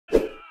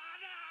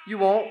You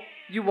won't.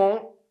 You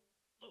won't.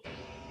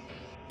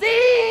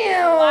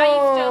 Damn!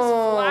 Life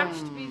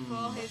just flashed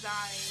before his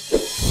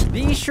eyes.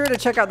 Be sure to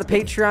check out the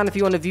Patreon if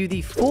you want to view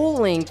the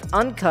full-length,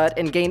 uncut,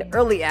 and gain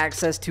early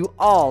access to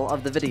all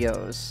of the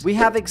videos. We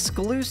have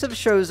exclusive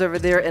shows over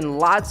there and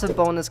lots of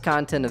bonus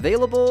content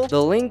available.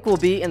 The link will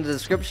be in the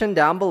description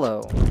down below.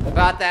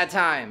 About that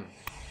time.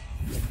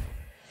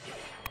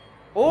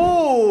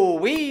 Oh,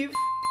 weave.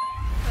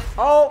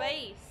 Oh,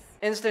 Face.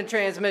 instant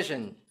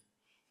transmission.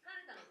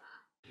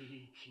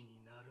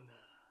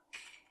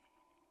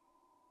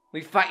 We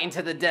fighting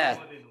to the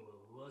death.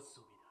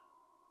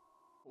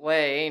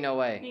 Wait, ain't no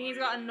way. He's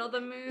got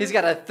another move. He's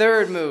got a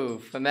third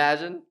move.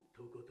 Imagine.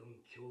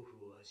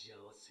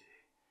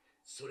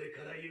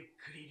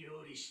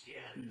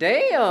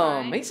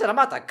 Damn, he said I'm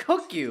about to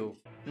cook you.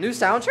 New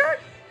soundtrack?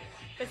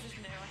 This is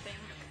new, I think.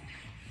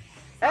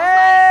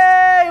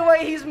 Hey,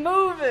 wait, he's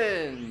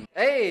moving.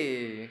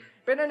 Hey.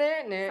 Sounds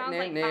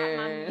like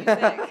Batman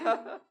music.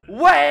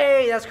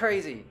 Wait, that's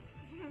crazy.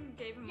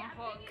 Gave him a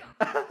hug.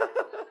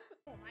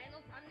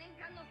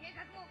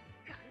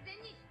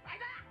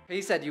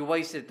 He said you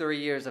wasted 3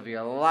 years of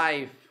your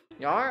life.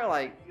 Y'all aren't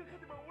like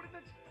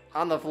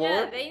on the floor?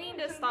 Yeah, they need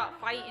to start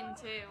fighting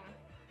too.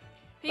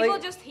 People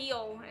Like- just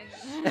heal.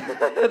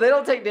 They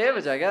don't take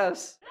damage, I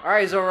guess.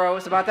 Alright, Zoro,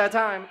 it's about that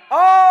time.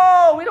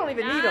 Oh, we don't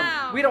even need him.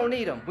 Now. We don't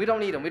need him. We don't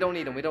need him. We don't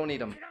need him. We don't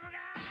need him.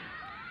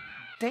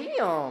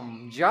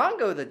 Damn,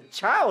 Django the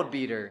child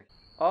beater.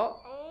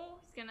 Oh, Oh,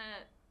 he's gonna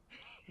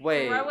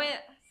wait. throw it.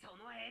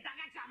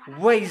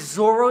 Wait,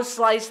 Zoro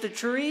sliced the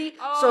tree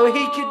so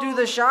he could do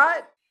the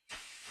shot?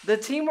 The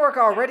teamwork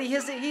already, he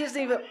isn't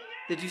even...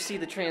 Did you see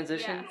the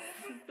transition?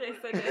 Yes,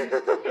 yes I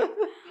did.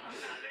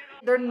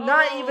 They're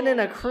not even in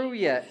a crew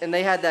yet, and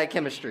they had that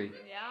chemistry.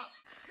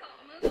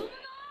 Yeah.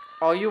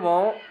 Oh, you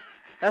won't?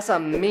 That's a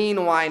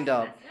mean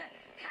wind-up.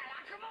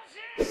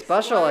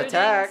 Special Exploding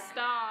attack.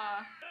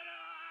 Star.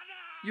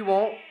 You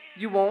won't.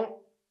 You won't.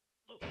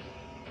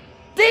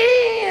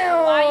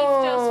 Damn!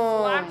 Life just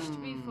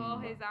flashed before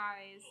his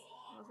eyes.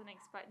 Wasn't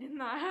expecting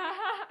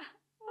that.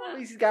 At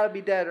least he's gotta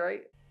be dead,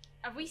 right?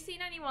 Have we seen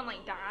anyone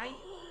like die?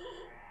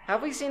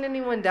 Have we seen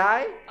anyone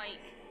die? Like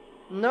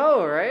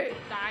No, right?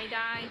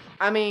 die?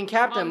 I mean,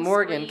 Captain On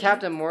Morgan. screen.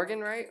 Captain Morgan,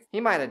 right? He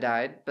might have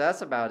died, but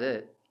that's about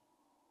it.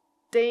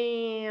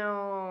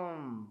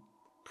 Damn.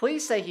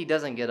 Please say he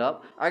doesn't get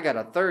up. I got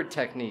a third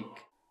technique.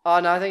 Oh,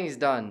 no, I think he's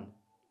done.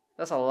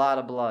 That's a lot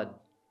of blood.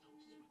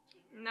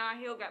 Nah,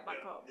 he'll get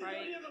back up,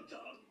 right?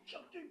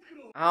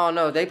 I don't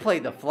know. They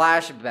played the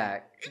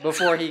flashback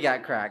before he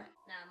got cracked.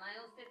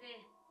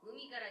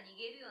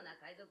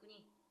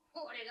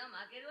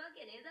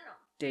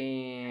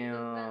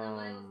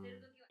 Damn.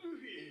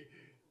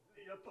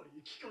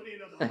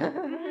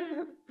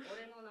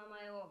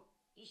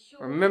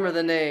 Remember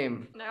the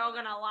name. They're all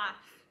gonna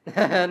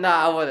laugh.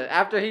 Nah, I wouldn't.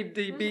 After he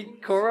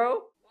beat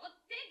Koro?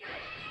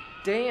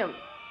 Damn.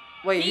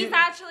 Wait, He's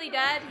actually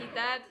dead. He's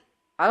dead.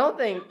 I don't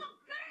think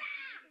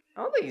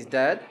he's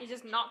dead. He's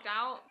just knocked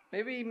out.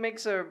 Maybe he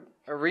makes a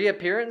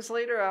reappearance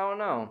later? I don't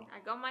know. I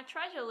got my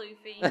treasure,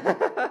 Luffy.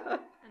 I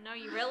know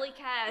you really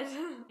cared.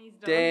 He's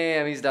done.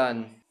 Damn, he's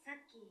done.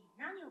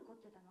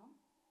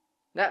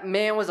 That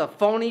man was a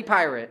phony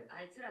pirate.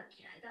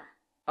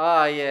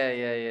 Oh,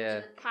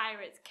 yeah.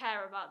 Pirates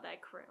care about their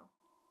crew.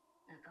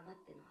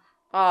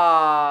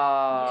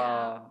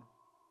 Aww.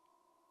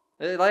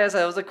 Like I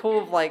said, it was a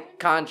cool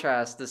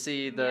contrast to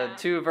see the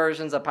two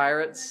versions of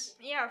pirates.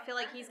 Yeah, I feel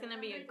like he's gonna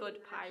be a good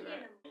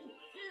pirate.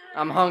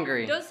 I'm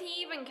hungry. Does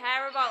he even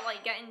care about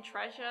getting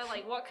treasure?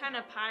 Like, what kind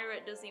of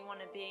pirate does he want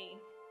to be?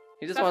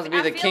 He just wants to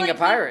be the king of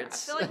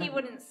pirates. I feel like he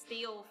wouldn't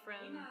steal from.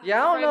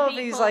 Yeah, I don't know if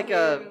he's people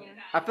a. who-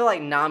 I feel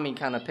like Nami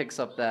kind of picks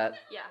up that.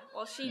 Yeah,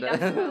 well, she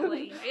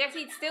definitely. I guess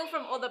he'd steal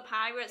from other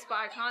pirates, but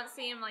I can't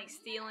see him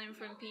stealing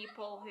from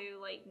people who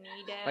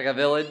need it. Like a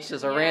village,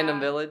 just a random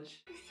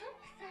village.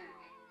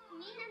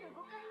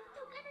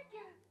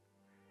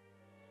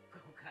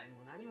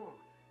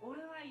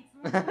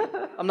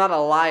 I'm not a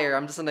liar,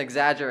 I'm just an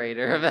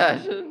exaggerator,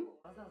 imagine.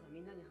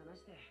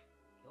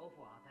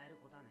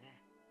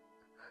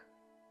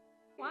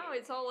 Wow,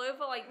 it's all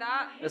over like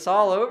that. It's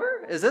all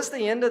over? Is this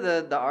the end of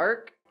the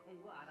arc?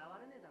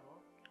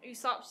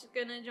 Usopp's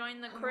gonna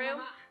join the crew.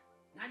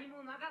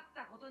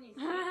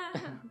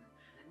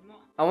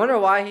 I wonder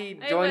why he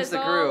It joins was the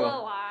all crew. a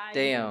lie.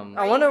 Damn.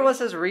 I wonder what's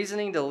his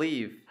reasoning to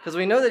leave. Because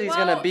we know that he's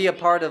gonna be a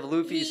part of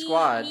Luffy's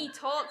squad. He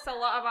talks a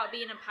lot about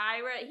being a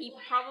pirate. He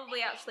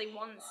probably actually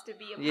wants to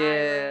be a pirate.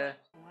 Yeah.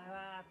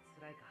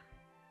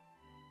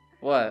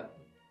 What?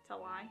 To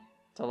lie.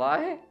 To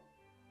lie?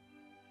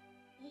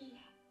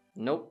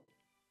 Nope.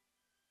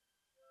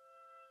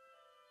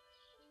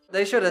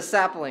 They showed a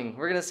sapling.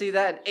 We're gonna see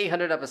that in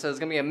 800 episodes. It's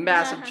gonna be a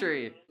massive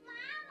tree.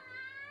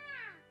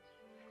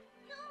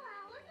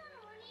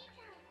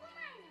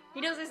 He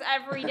does this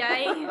every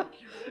day.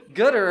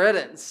 Good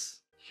riddance.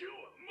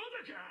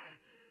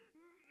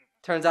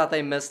 Turns out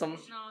they missed him.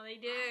 No, they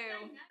do.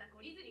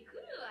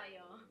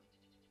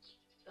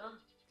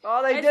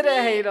 Oh, they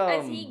didn't hate him.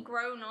 Has he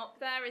grown up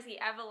there? Has he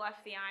ever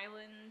left the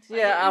island? Like,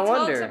 Yeah, I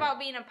wonder. He talks about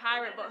being a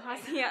pirate, but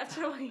has he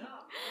actually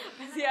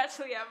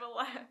ever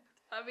left?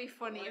 That'd be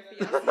funny if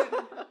he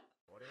hasn't.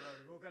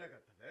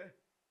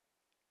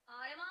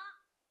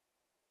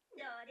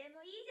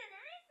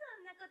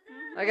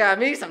 I got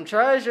me some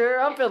treasure.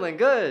 I'm feeling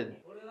good.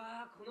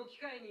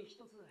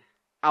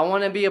 I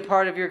want to be a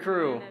part of your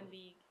crew.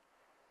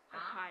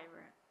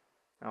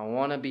 I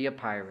want to be a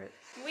pirate.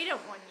 We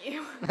don't want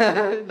you.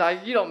 No,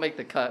 you don't make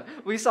the cut.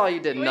 We saw you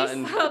did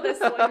nothing. We saw the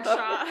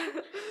slingshot.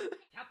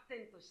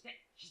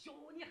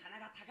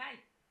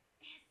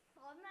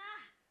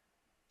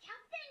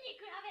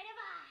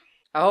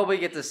 I hope we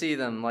get to see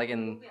them like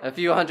in a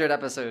few hundred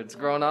episodes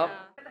growing up.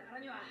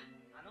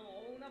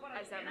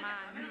 As a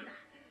man.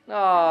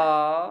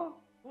 Aww.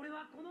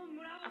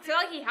 I feel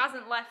like he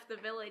hasn't left the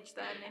village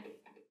then.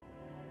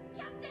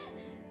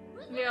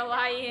 If you're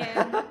lying.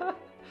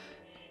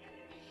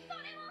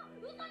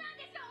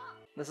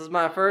 This is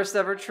my first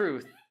ever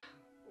truth.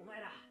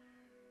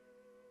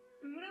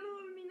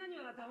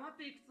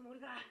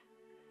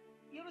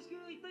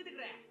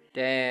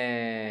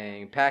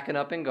 Dang, packing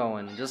up and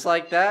going, just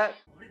like that.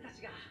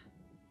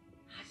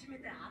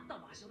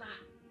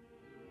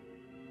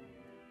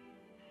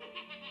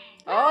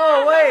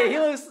 Oh wait, he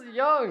looks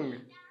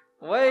young,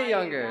 way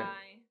younger.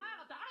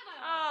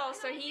 Oh,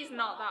 so he's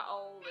not that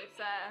old. If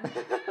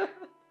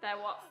they're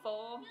what,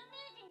 4?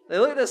 They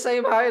look the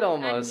same height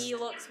almost. And he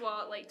looks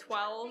what, like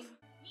 12?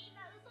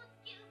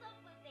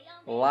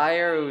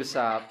 Liar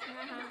Usopp.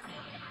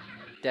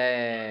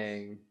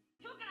 Dang.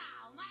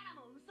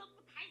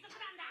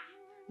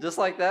 Just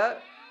like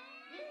that?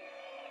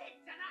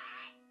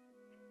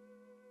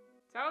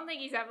 So I don't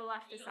think he's ever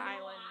left this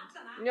island.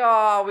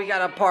 Oh, we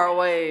gotta part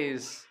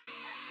ways.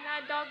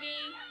 Nah, doggy.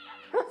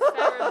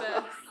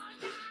 Cerebus.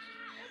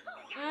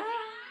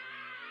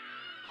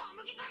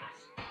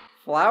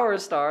 Flower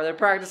Star, they're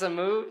practicing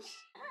moves.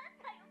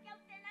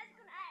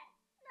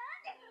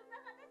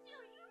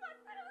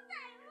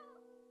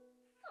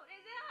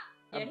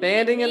 Yeah,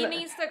 Abandoning he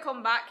needs to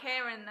come back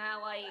here and they're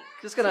like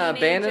just gonna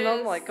abandon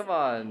them? Like, come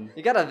on.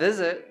 You gotta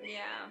visit.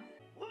 Yeah.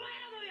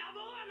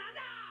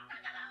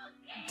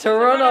 To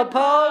run a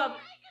pub?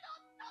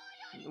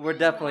 We're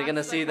definitely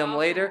gonna see them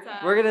later.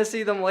 We're gonna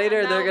see them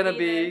later. They're gonna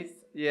be,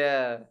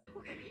 yeah.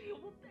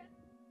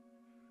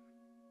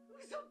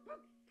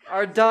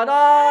 Are done.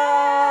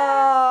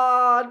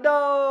 Ah,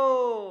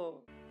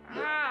 no.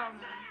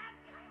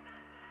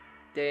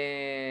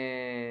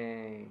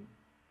 Dang.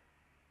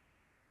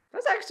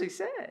 That's actually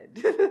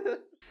sad.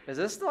 Is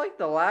this like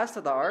the last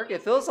of the arc?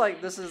 It feels like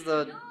this is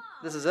it.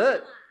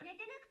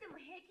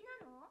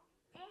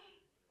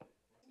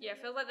 Yeah,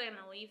 it feels like they're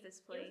gonna leave this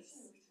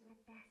place.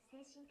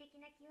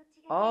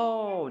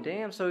 Oh,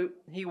 damn. So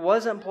he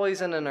wasn't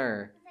poisoning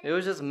her. It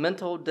was just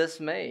mental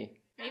dismay.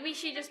 Maybe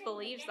she just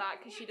believes that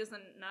because she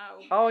doesn't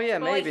know. Oh, yeah,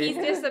 but maybe. Like,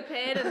 he's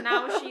disappeared and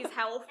now she's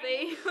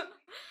healthy.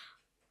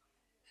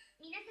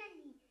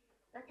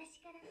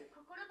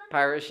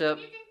 Pirate ship.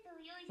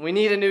 We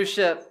need a new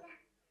ship.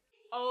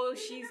 Oh,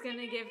 she's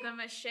gonna give them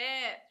a ship.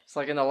 It's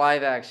like in the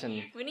live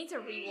action. We need to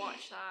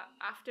rewatch that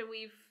after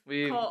we've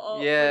caught up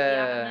with the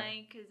yeah.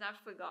 anime because I've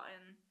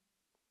forgotten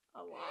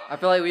a lot. I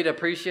feel like we'd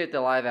appreciate the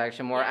live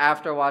action more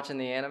after watching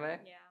the anime.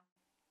 Yeah.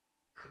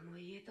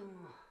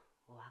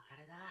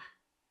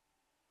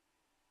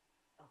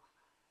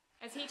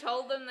 Has he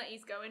told them that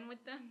he's going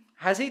with them?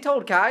 Has he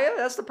told Kaya?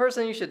 That's the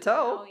person you should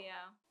tell. Oh,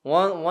 yeah.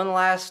 One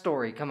last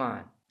story. Come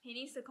on. He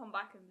needs to come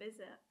back and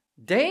visit.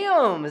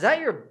 Damn! Is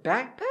that your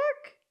backpack?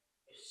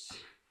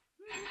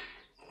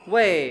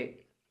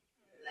 Wait.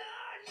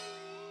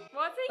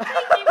 What's he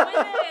taking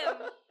with him?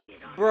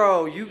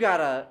 Bro, you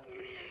gotta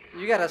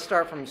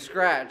start from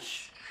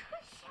scratch.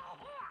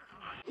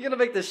 You're gonna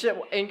make the ship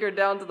anchor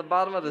down to the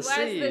bottom of the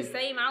sea. He wears the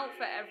same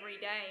outfit every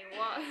day.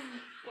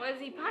 What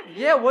is he packing?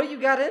 Yeah, what you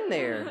got in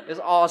there? It's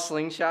all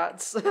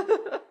slingshots.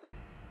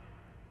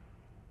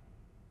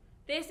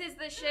 This is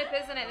the ship,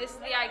 isn't it? This is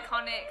the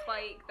iconic,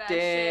 like, their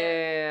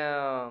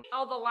Damn. ship.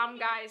 Oh, the lamb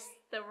guy's,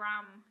 the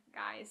ram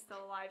guy is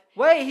still alive.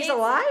 Wait, he's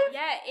alive?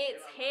 Yeah,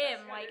 it's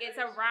him. Like, it's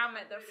a ram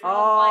at the front,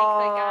 oh. like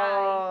the guy.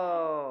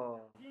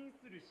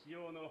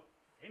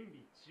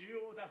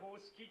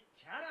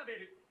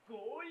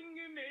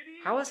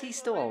 How is he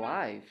still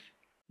alive?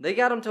 They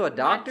got him to a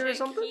doctor or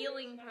something?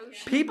 Healing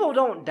potion. People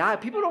don't die.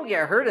 People don't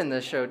get hurt in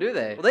this show, do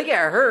they? Well, they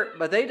get hurt,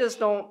 but they just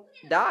don't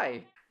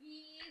die.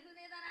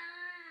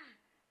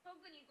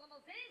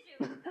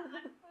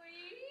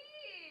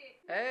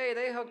 Hey,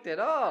 they hooked it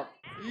up.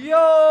 Yo!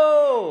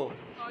 Oh,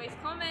 he's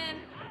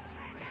coming.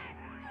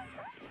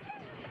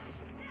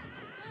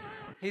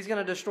 He's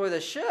gonna destroy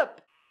the ship.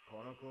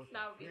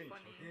 That would be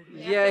funny.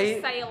 Yeah,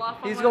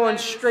 he's going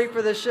straight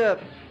for the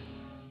ship.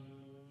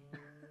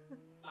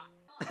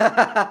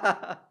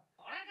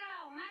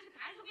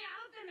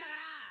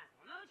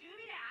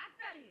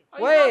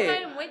 Wait. He's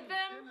not going with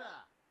them?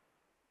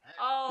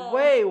 Oh.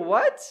 Wait,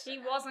 what? He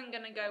wasn't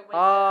gonna go with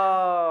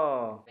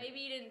them. Maybe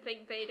he didn't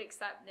think they'd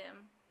accept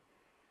him.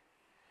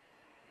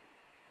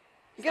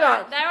 Get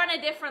on. They're on a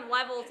different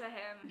level to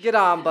him. Get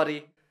on,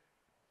 buddy.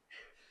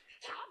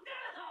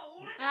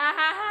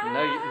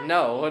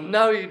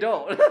 No, you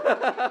don't.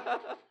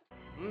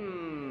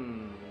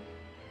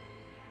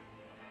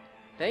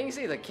 Dang, you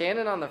see the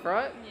cannon on the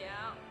front?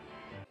 Yeah.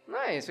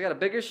 Nice, we got a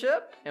bigger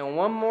ship and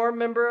one more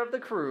member of the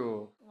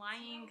crew.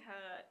 Lion Kurtz.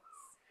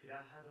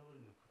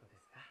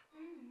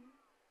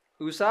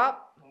 Usopp?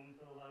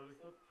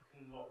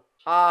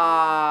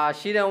 Ah,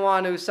 she didn't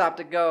want Usopp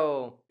to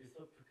go.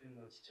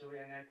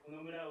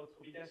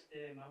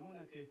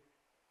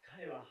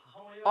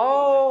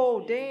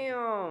 Oh,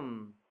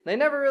 damn. They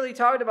never really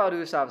talked about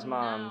Usopp's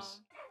moms.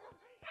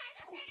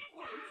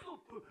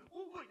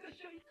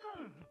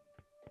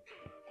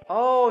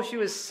 Oh, she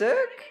was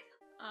sick?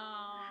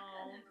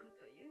 Oh.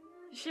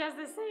 She has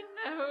the same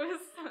nose.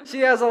 She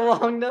has a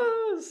long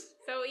nose.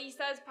 So he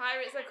says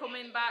pirates are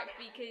coming back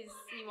because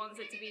he wants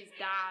it to be his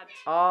dad.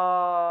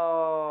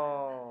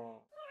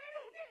 Oh.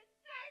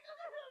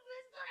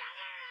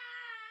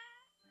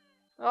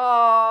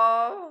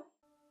 Oh.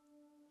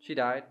 She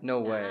died? No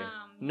way.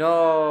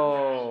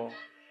 No.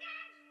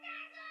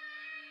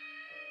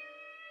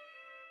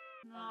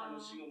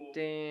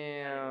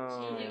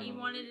 Damn. He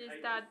wanted his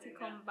dad to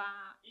come back.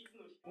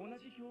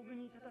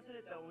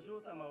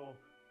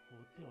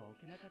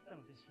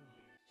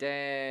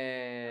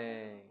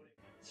 Dang.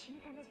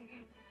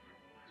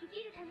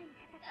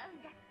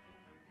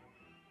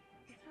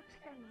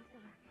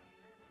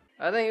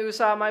 I think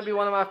Usopp might be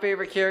one of my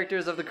favorite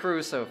characters of the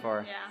crew so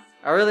far. Yeah.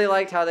 I really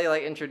liked how they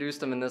like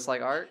introduced him in this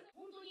like arc.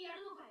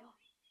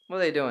 What are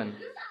they doing?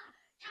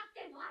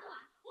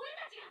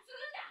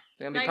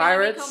 They're gonna be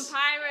pirates? Gonna become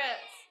pirates.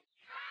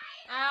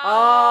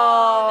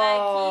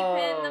 Oh,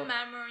 they're keeping the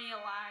memory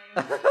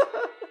alive.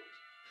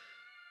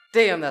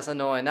 Damn, that's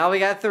annoying. Now we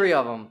got 3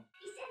 of them.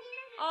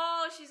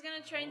 Oh, she's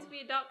gonna train to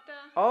be a doctor.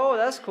 Oh,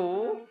 that's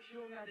cool.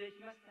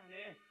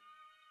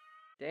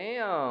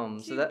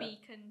 Damn. To be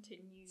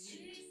continued.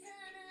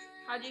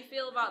 How do you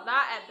feel about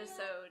that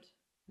episode?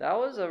 That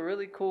was a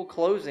really cool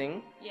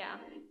closing. Yeah.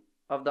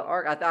 Of the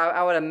arc.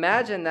 I would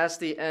imagine that's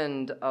the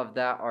end of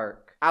that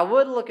arc. I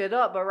would look it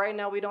up, but right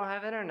now we don't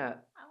have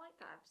internet. I like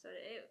that episode.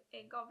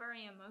 It got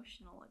very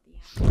emotional at the end.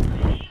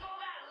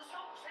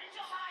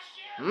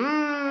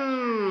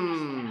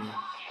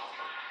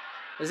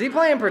 Is he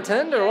playing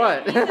pretend or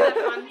what? He's in a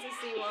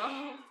fantasy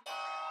world.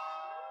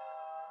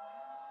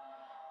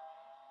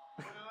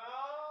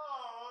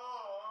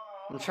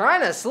 I'm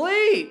trying to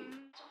sleep.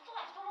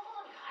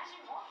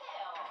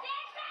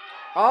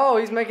 Oh,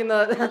 he's making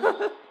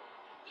the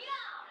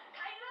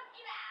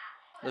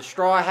the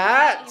straw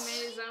hats.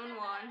 He made his own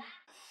one.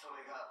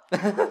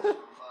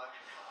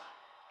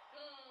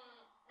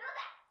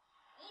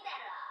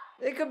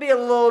 It could be a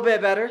little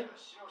bit better.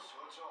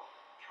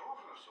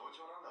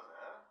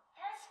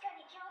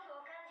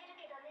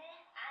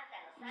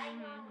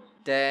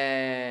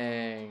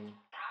 Dang.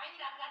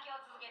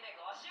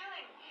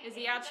 Is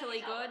he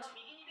actually good?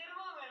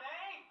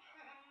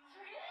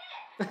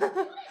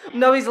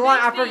 No, he's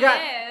lying. Maybe he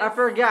is. I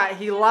forgot.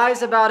 He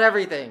lies about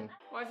everything.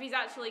 What if he's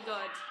actually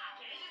good?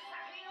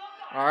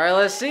 All right,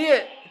 let's see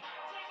it.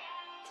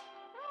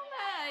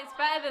 Oh, it's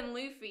better than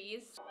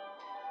Luffy's.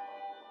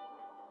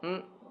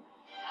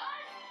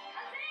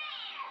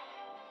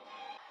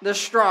 The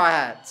straw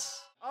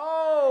hats.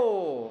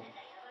 Oh.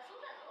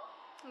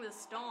 The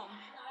storm.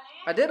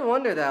 I did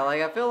wonder that.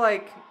 Like, I feel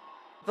like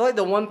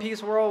the One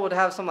Piece world would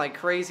have some like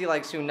crazy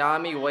like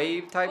tsunami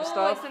wave type stuff.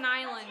 Oh, it's an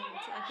island,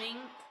 I think.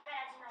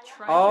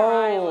 Treasure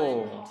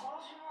Island.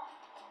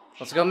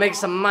 Let's go make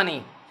some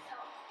money.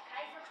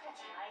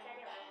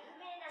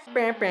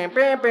 Bam, bam,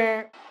 bam,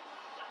 bam.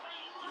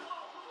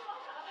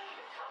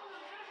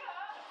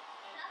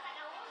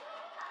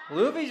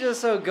 Luffy's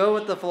just so go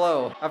with the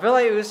flow. I feel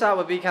like Usopp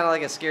would be kind of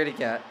like a scaredy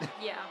cat.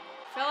 Yeah.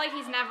 I feel like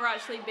he's never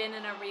actually been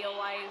in a real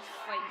life,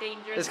 like,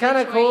 dangerous It's kind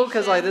of cool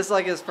because like situation. this is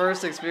like his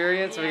first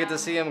experience, so we get Yeah. to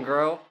see him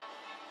grow.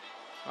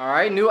 All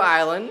right, new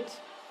island.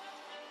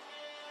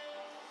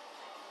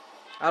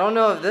 I don't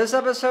know if this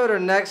episode or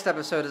next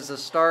episode is the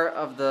start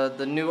of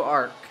the new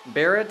arc.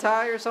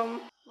 Baratai or something?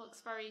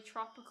 Looks very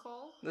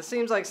tropical. This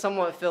seems like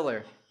somewhat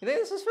filler. You think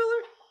this is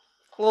filler?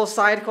 A little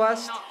side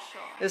quest? I'm not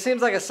sure. It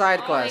seems like a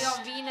side They quest.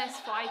 got Venus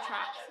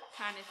flytrap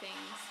kind of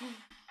things.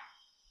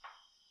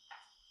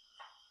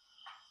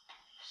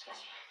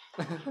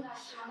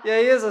 Yeah,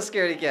 he is a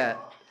scaredy cat.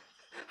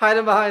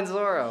 Hiding behind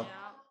Zoro.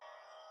 Yeah.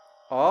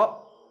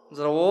 Oh, is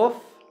it a wolf?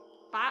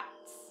 Bats.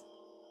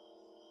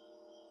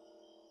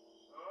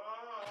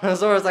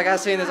 Zoro's like, I've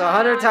seen this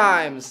 100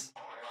 times.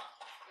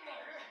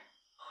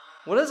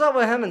 What is up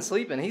with him and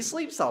sleeping? He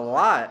sleeps a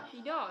lot.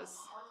 He does.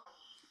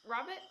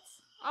 Rabbits?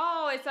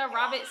 Oh, it's a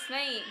rabbit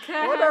snake.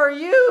 What are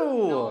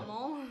you?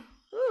 Normal.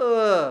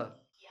 Ugh.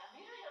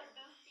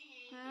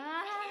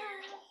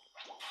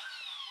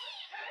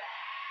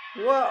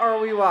 What are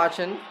we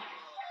watching?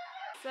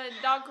 It's a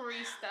dog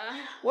rooster.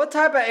 What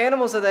type of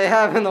animals do they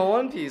have in the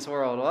One Piece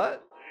world?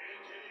 What?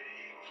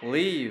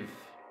 Leave.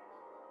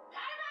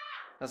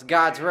 That's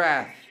God's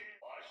wrath.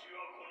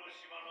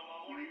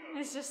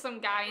 It's just some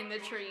guy in the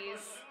trees.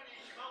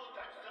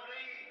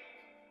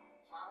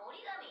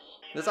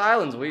 This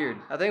island's weird.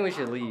 I think we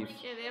should leave.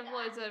 Yeah, they have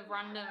loads of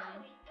random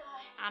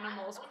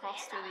animals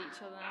crossed with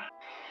each other.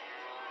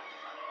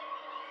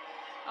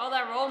 Oh,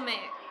 they're all mixed.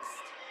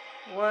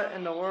 What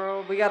in the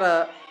world? We got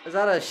a... Is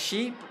that a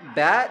sheep?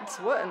 Bat?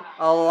 What?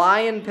 A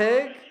lion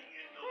pig?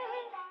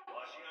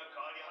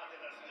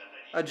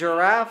 A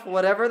giraffe?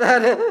 Whatever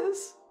that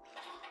is?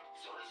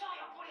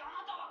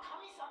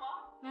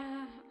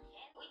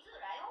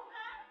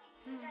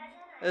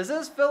 Is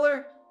this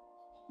filler?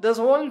 Does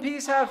One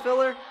Piece have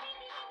filler?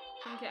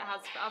 I think it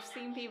has. I've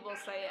seen people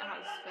say it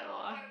has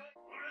filler.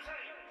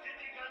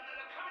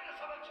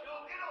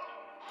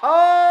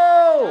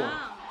 Oh!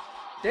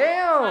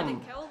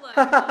 Damn! Damn! Tried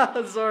to kill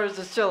them. Zora's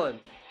just chilling.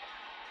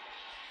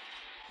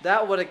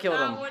 That would have killed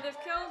him. That would have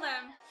killed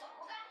him.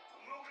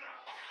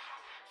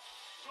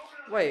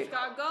 Wait. He's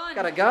got a gun.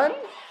 Got a gun?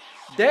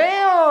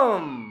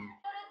 Damn!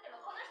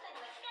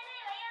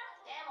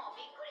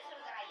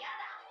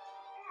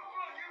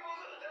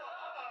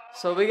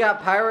 So we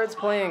got pirates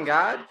playing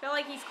God? I feel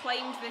like he's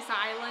claimed this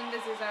island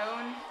as his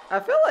own. I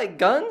feel like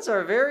guns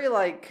are very,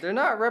 like, they're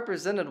not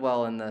represented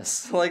well in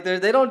this. Like,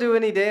 they don't do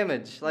any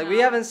damage. Like, we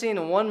haven't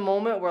seen one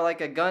moment where,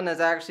 like, a gun has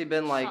actually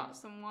been, like... Shot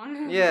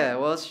someone. Yeah,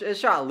 well, it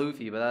shot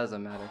Luffy, but that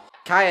doesn't matter.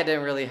 Kaya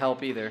didn't really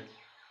help either.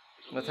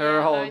 With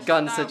her whole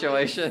gun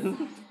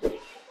situation.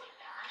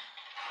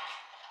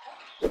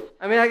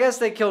 I mean, I guess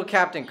they killed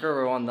Captain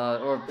Kuro on the...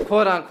 Or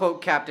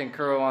quote-unquote Captain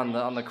Kuro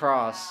on the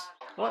cross.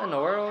 What in the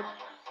world?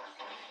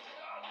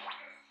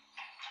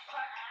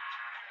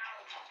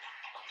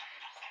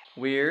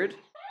 Weird.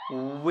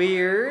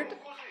 Weird.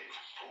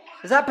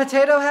 Is that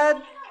Potato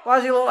Head? Why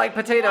does he look like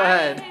Potato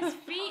Head? Why are his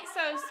feet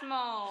so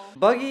small?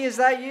 Buggy, is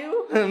that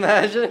you?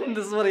 Imagine.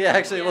 This is what he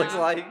actually looks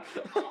like.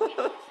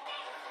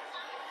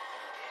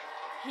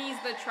 He's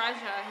the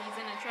treasure. He's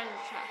in a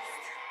treasure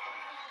chest.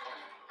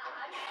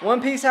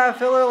 One Piece have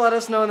filler? Let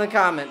us know in the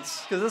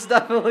comments. Because this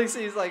definitely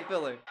seems like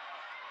filler.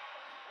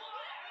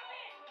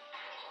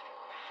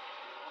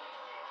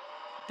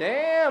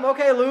 Damn.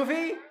 Okay,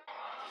 Luffy.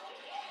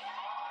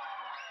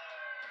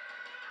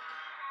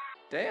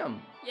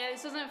 Damn. Yeah,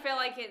 this doesn't feel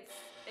like it's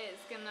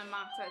gonna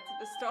matter to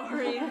the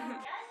story.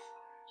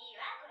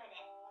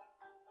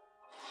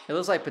 It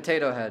looks like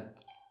Potato Head.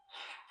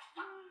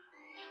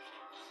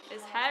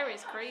 His hair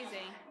is crazy.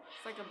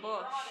 It's like a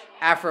bush.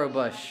 Afro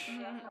bush.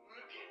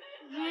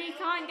 He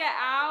can't get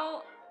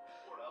out.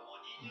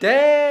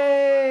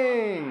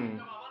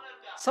 Dang!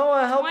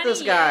 Someone help 20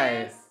 this guy.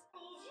 years.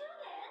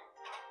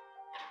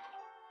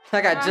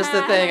 I got just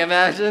the thing,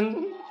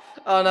 imagine.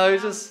 Oh no,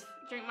 he's just...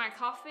 Drink my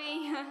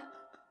coffee.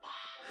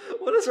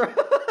 What is wrong?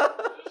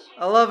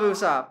 I love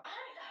Usopp.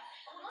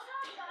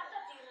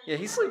 Yeah,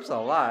 he sleeps a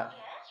lot.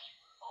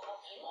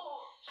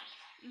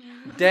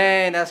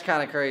 Dang, that's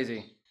kind of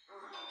crazy.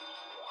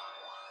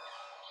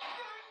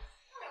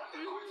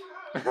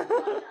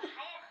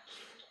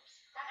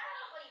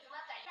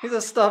 He's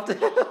a stuffed...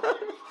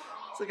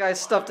 It's a guy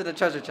stuffed in a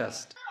treasure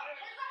chest.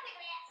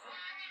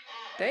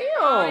 Damn!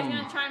 Oh, he's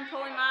gonna try and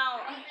pull him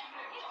out.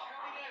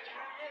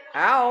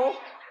 Ow!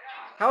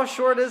 How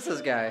short is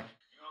this guy?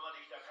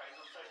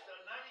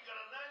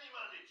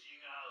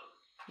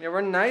 Yeah,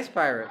 we're nice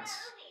pirates.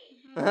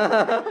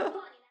 I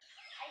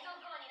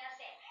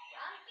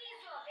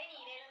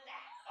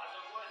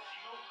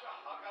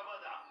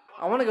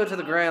want to go to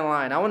the Grand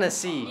Line. I want to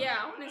see. Yeah,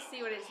 I want to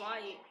see what it's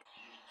like.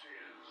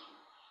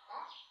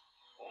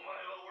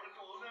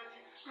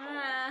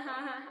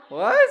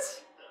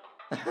 What?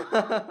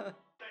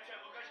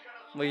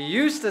 We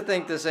used to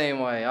think the same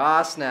way.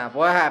 Ah, snap.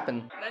 What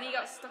happened? Then he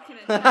got stuck in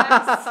a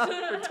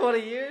chest. For 20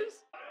 years?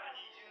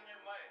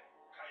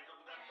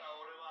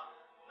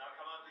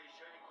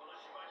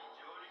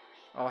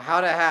 Oh,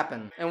 how'd it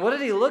happen? And what did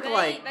he look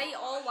like? They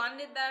all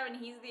landed there and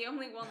he's the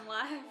only one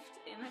left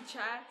in the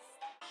chest.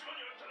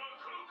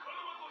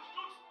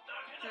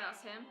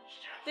 That's him.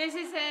 This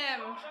is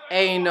him.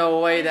 Ain't no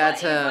way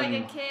that's him.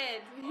 He's like a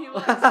kid. He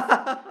looks...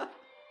 well,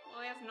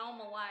 he has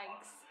normal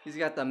legs. He's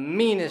got the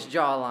meanest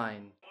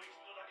jawline.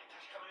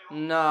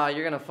 Nah,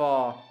 you're gonna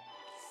fall.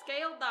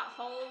 Scaled that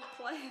whole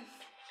cliff.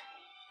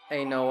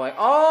 Ain't no way.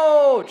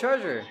 Oh,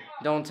 treasure.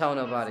 Don't tell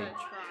nobody. It's a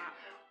trap.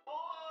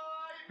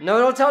 No,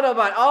 don't tell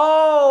nobody.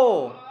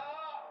 Oh!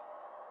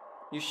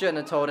 You shouldn't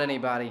have told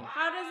anybody.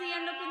 How does he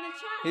end up in the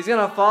chest? He's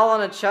gonna fall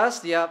on a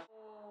chest? Yep.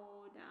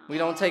 Oh, damn. We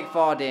don't take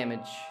fall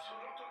damage.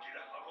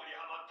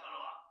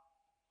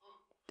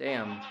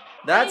 Damn.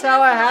 That's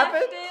how it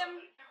happened?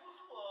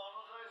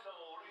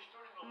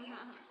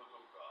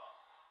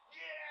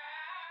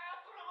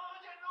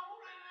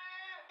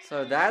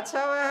 So that's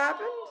how it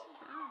happened?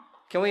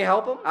 Can we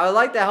help him? I would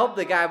like to help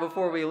the guy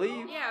before we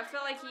leave. Yeah, I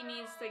feel like he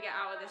needs to get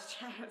out of this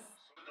chest.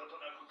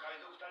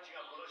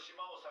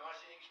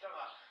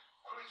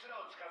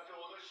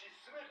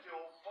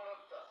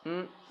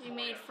 He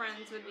made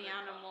friends with the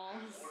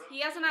animals. He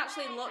hasn't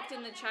actually looked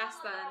in the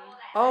chest then.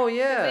 Oh,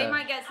 yeah. They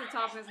might get to the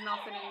top and there's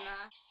nothing in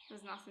there.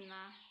 There's nothing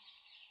there.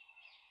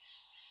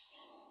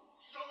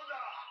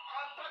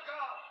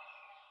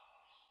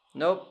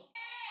 Nope.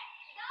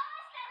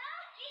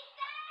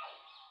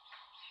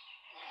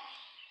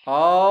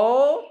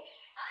 Oh,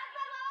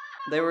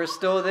 they were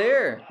still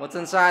there. What's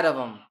inside of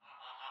them?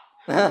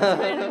 He's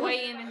been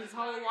waiting his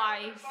whole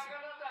life.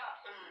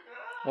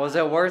 Was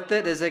it worth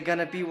it? Is it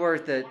gonna be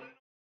worth it?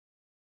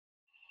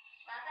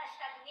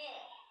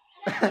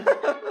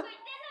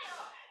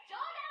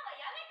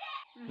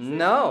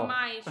 No.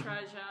 This is my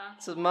treasure.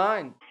 This is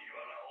mine.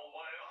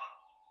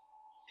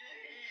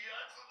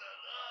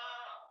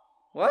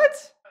 What?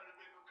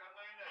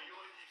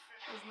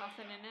 There's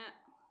nothing in it.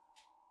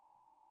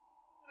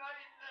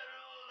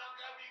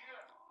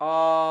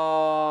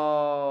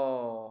 Oh.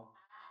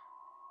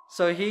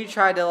 So he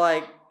tried to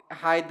like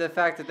hide the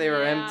fact that they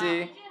were Yeah.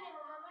 empty.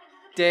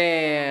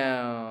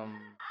 Damn.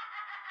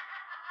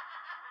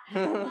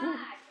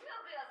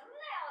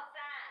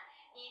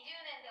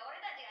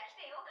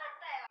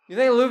 You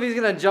think Luffy's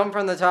gonna jump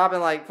from the top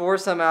and like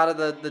force him out of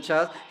the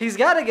chest? He's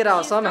gotta get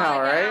out somehow,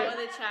 gotta get right? out of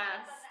the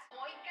chest.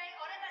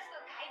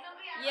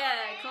 Yeah,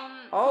 come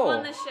Oh.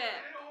 on the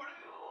ship.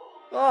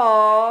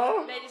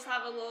 Oh. They just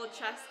have a little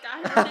chest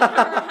guy running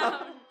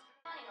around.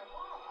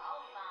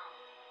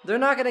 They're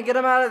not gonna get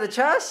him out of the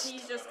chest?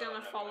 He's just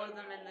gonna follow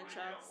them in the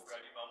chest.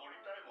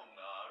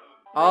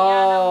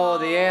 Oh,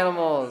 the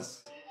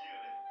animals.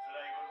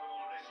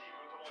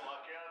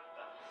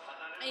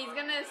 He's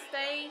gonna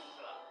stay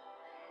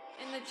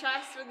in the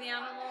chest with the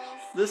animals.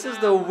 This is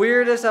the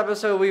weirdest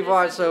episode we've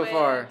watched so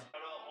far.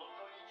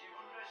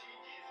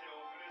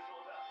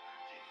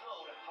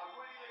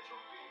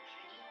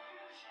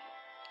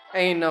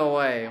 Ain't no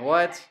way.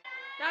 What?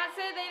 That's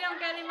it, they don't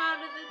get him out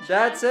of the chest.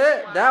 That's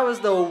it? That was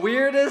the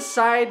weirdest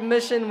side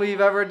mission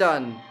we've ever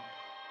done.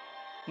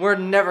 We're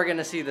never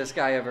gonna see this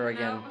guy ever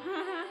again.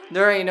 No.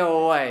 There ain't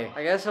no way.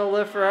 I guess he'll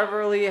live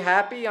foreverly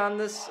happy on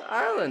this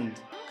island.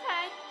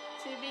 Okay,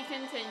 to be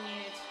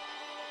continued.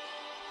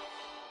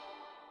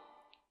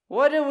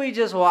 What did we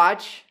just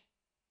watch?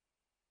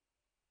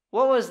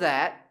 What was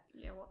that?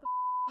 Yeah, what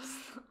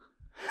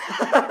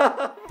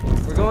the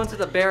We're going to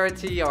the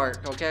Barati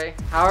arc, okay?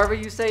 However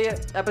you say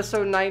it,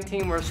 episode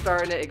 19, we're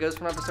starting it. It goes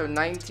from episode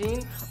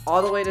 19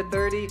 all the way to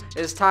 30.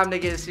 It's time to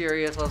get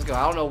serious. Let's go.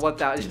 I don't know what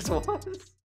that just was.